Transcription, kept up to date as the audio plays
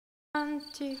1,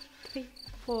 2, 3,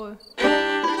 4.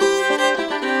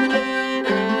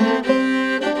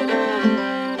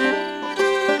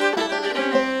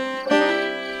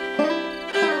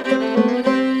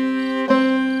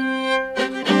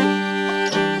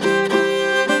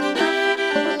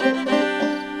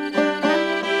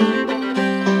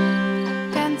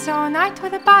 Dance all night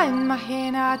with a ball in my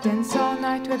hand. I dance all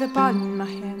night with a ball in my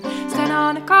hand. Stand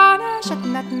on the corner,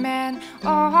 shooting at the man. Oh,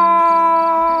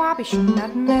 I'll be shooting at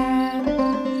the man.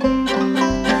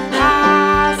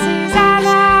 Ah,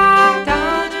 Suzanna,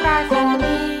 don't cry for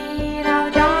me. No,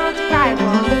 don't cry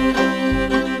for me.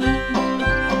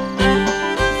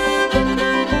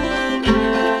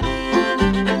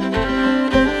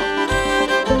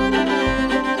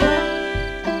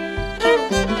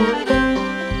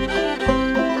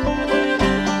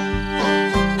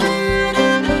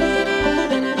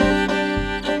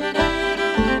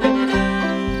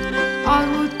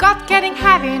 Getting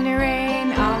heavy in the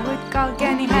rain, oh, wood God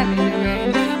getting heavy in the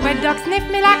rain. Red dog sniff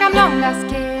me like I'm long no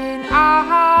skin,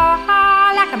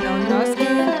 ah, like I'm long no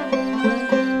skin.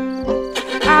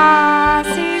 Ah,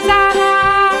 Suzanna,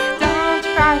 don't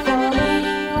you cry for me,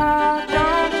 oh,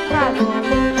 don't you cry for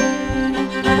me.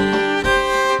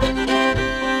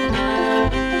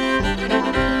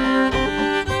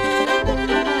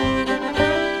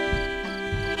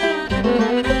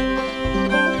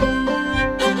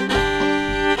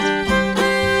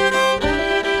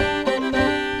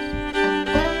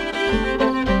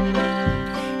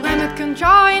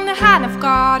 Control in the hand of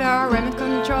God, or remote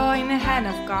control in the hand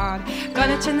of God.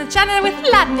 Gonna turn the channel with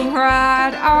lightning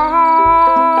rod,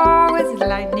 oh, with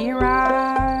lightning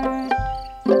rod.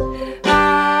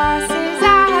 Ah,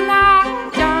 Suzanna,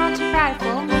 don't you cry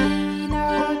for me,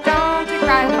 no, don't you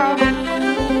cry for me.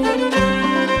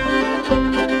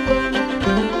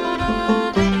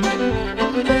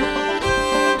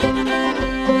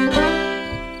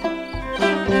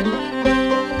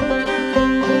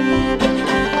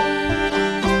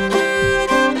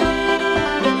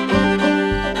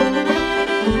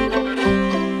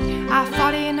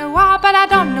 But I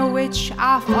don't know which.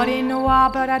 I fought in a war,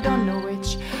 but I don't know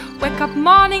which. Wake up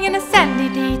morning in a sandy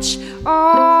ditch,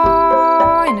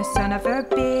 oh, in the sun of a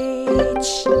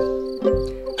beach.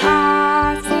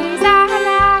 Ah,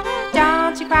 Suzanna,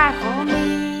 don't you cry for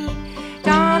me,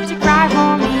 don't you cry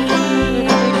for me.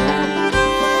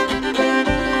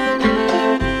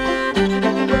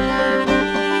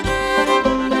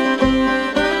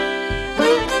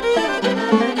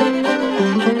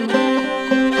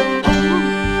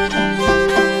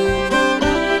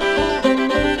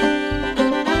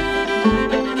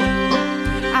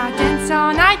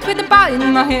 All night with a ball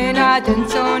in my hand, I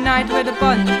dance all night with a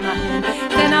ball in my hand.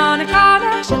 Then on the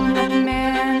corner, shooting at the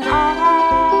man,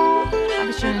 oh, I'll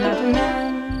be shooting at the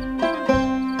man.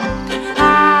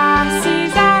 Ah,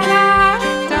 Suzanna,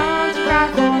 don't you cry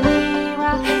for me,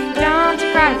 well, don't you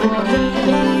cry for me.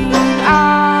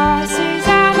 Ah,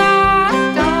 Suzanna,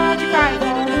 don't you cry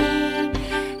for me,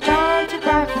 don't you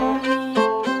cry for me.